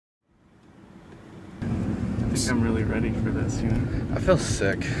think I'm really ready for this, you know? I feel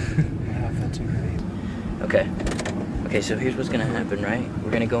sick. Yeah, I feel too ready. Okay. Okay, so here's what's gonna happen, right?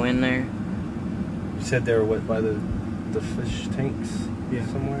 We're gonna go in there. You said they were what, by the fish tanks? Yeah,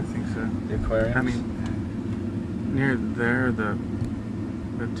 somewhere? I think so. The aquariums? I mean, near there, the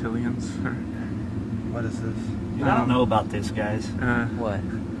reptilians are... What is this? I don't know about this, guys. What?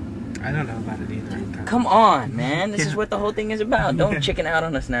 I don't know about it either. Come on, man. This is what the whole thing is about. Don't chicken out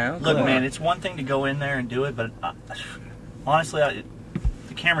on us now. Look, Come man, on. it's one thing to go in there and do it, but honestly,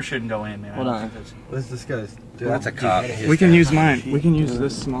 the camera shouldn't go in, man. Hold on. What is this guy's? Dude, that's a cop. We can use mine. We can use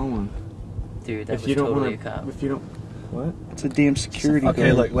this small one. Dude, that If was you don't totally want a cop. If you don't... What? It's a damn security guard.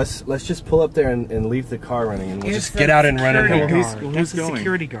 Okay, look, let's just pull up there and leave the car running, and we'll It's just the get out and run security in guard. here. Who's That's the going?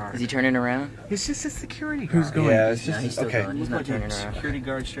 security guard. Is he turning around? It's just a security guard. Who's going? Yeah, it's No, just he's still okay. going. He's Look not like turning a around. security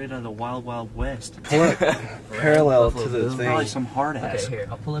guard straight out of the Wild Wild West. Pull up parallel to Buffalo the Bill. Probably thing. some hard Okay, ass. here.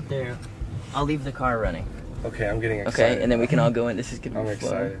 I'll pull up there. I'll leave the car running. Okay, I'm getting excited. Okay, and then we can all go in. This is gonna I'm be fun.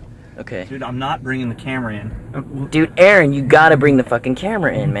 excited. Okay. Dude, I'm not bringing the camera in. Dude, Aaron, you gotta bring the fucking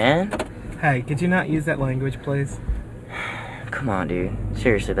camera in, man. Hey, could you not use that language, please? Come on, dude.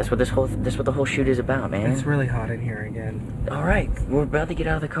 Seriously, that's what the whole shoot is about, man. It's really hot in here again. All right, we're about to get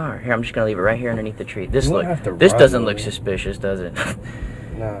out of the car. Here, I'm just gonna leave it right here underneath the tree. This You won't have to this run, doesn't will look you? suspicious, does it?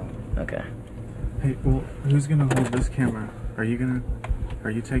 No. Okay. Hey, well, who's gonna hold this camera? Are you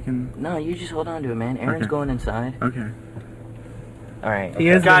taking... No, you just hold on to it, man. Aaron's Okay. going inside. Okay. All right. He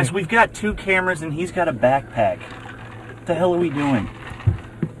is Guys, we've got 2 cameras and he's got a backpack. What the hell are we doing?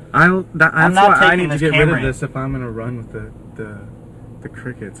 That's not why I taking need to this get rid camera of in. this if I'm gonna run with the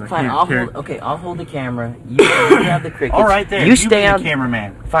crickets. I Fine, can't I'll carry... hold. Okay, I'll hold the camera. You have the crickets. All right, there. You stay be out. the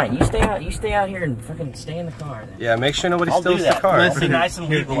cameraman. Fine, you stay out. You stay out here and fucking stay in the car. Then. Yeah, make sure nobody I'll steals do the that. car. Let's be nice and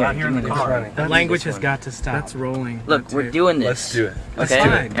legal Here, out here in the give me car. running. The This language has one. got to stop. That's rolling. Look, That's we're it. doing this. Let's do it. Let's Okay, do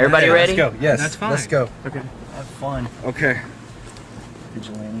it. everybody Okay, ready? Let's go. Yes, That's fine. let's go. Okay. Have fun. Okay.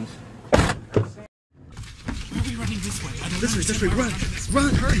 Vigilantes. This way,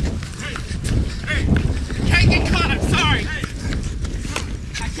 run, hurry. Can't get caught, I'm sorry.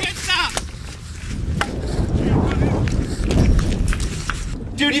 I can't stop.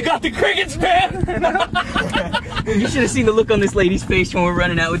 Dude, you got the crickets, man! You should have seen the look on this lady's face when we're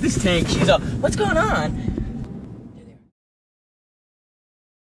running out with this tank. She's all, what's going on?